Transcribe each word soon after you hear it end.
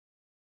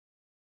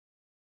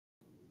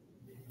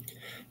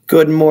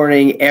Good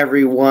morning,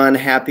 everyone.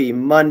 Happy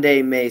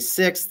Monday, May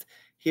 6th.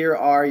 Here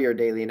are your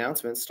daily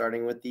announcements,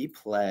 starting with the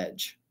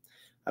pledge.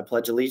 I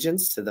pledge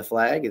allegiance to the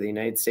flag of the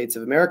United States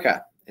of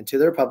America and to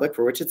the republic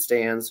for which it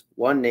stands,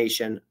 one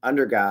nation,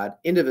 under God,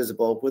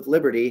 indivisible, with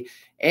liberty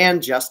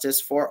and justice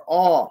for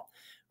all.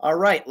 All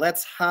right,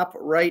 let's hop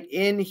right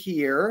in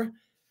here.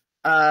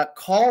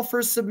 Call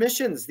for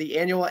submissions. The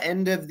annual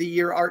end of the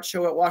year art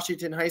show at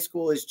Washington High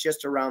School is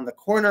just around the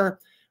corner.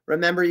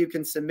 Remember, you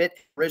can submit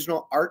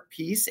original art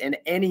piece and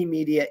any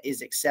media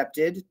is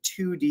accepted,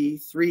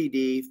 2D,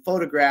 3D,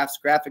 photographs,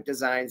 graphic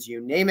designs, you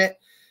name it.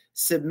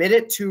 Submit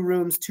it to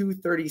rooms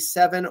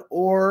 237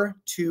 or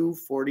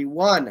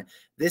 241.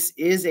 This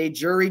is a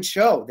juried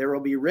show. There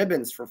will be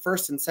ribbons for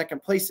first and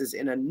second places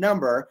in a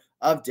number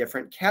of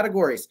different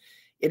categories.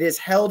 It is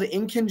held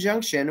in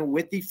conjunction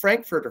with the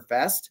Frankfurter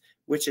Fest,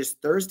 which is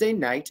Thursday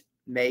night,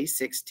 May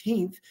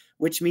 16th,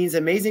 which means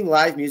amazing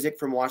live music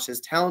from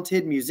Wash's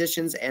talented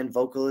musicians and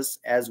vocalists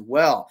as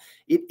well.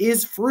 It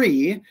is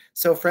free,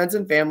 so friends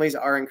and families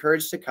are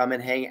encouraged to come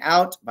and hang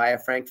out, buy a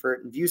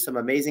Frankfurt, and view some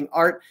amazing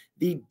art.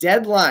 The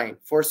deadline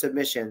for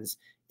submissions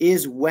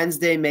is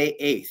Wednesday, May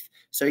 8th,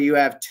 so you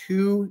have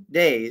 2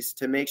 days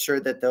to make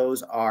sure that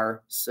those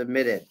are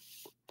submitted.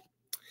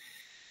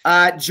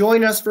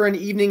 Join us for an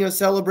evening of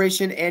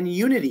celebration and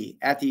unity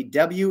at the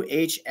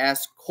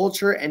WHS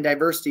Culture and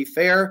Diversity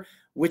Fair,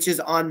 which is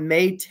on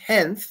May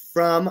 10th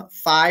from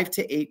 5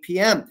 to 8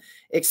 p.m.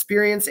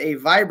 Experience a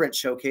vibrant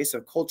showcase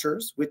of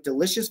cultures with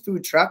delicious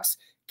food trucks,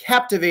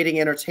 captivating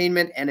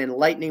entertainment, and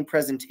enlightening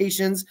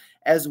presentations,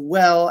 as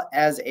well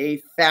as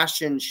a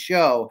fashion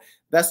show.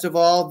 Best of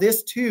all,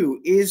 this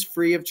too is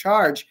free of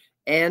charge,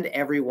 and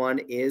everyone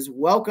is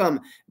welcome.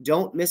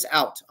 Don't miss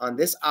out on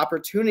this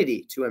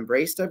opportunity to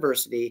embrace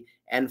diversity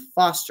and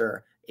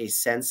foster a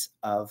sense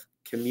of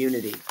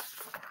community.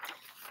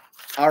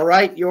 All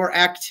right, your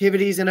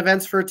activities and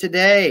events for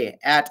today.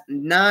 At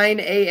 9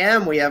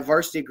 a.m., we have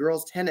varsity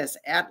girls tennis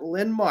at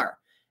Linn-Mar.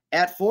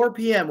 At 4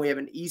 p.m., we have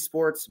an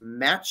esports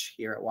match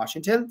here at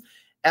Washington.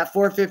 At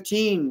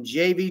 4:15,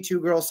 JV 2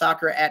 girls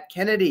soccer at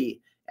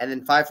Kennedy. And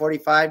then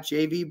 5:45,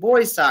 JV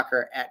boys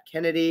soccer at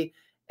Kennedy.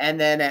 And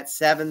then at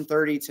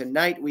 7:30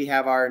 tonight, we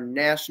have our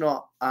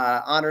National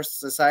Honor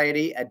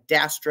Society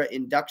ADASTRA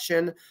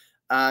induction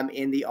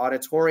in the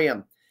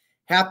auditorium.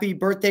 Happy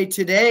birthday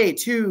today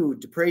to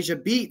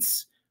DePrasia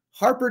Beats,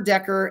 Harper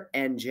Decker,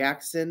 and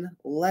Jackson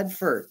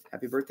Ledford.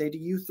 Happy birthday to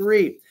you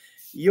three.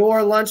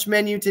 Your lunch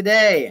menu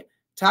today: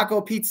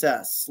 taco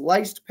pizza,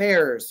 sliced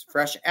pears,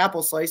 fresh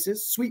apple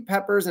slices, sweet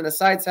peppers, and a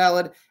side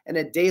salad, and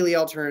a daily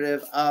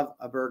alternative of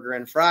a burger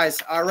and fries.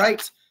 All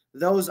right,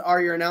 those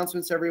are your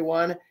announcements,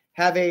 everyone.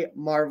 Have a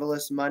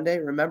marvelous Monday.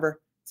 Remember,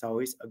 it's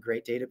always a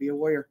great day to be a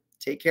warrior.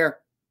 Take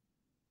care.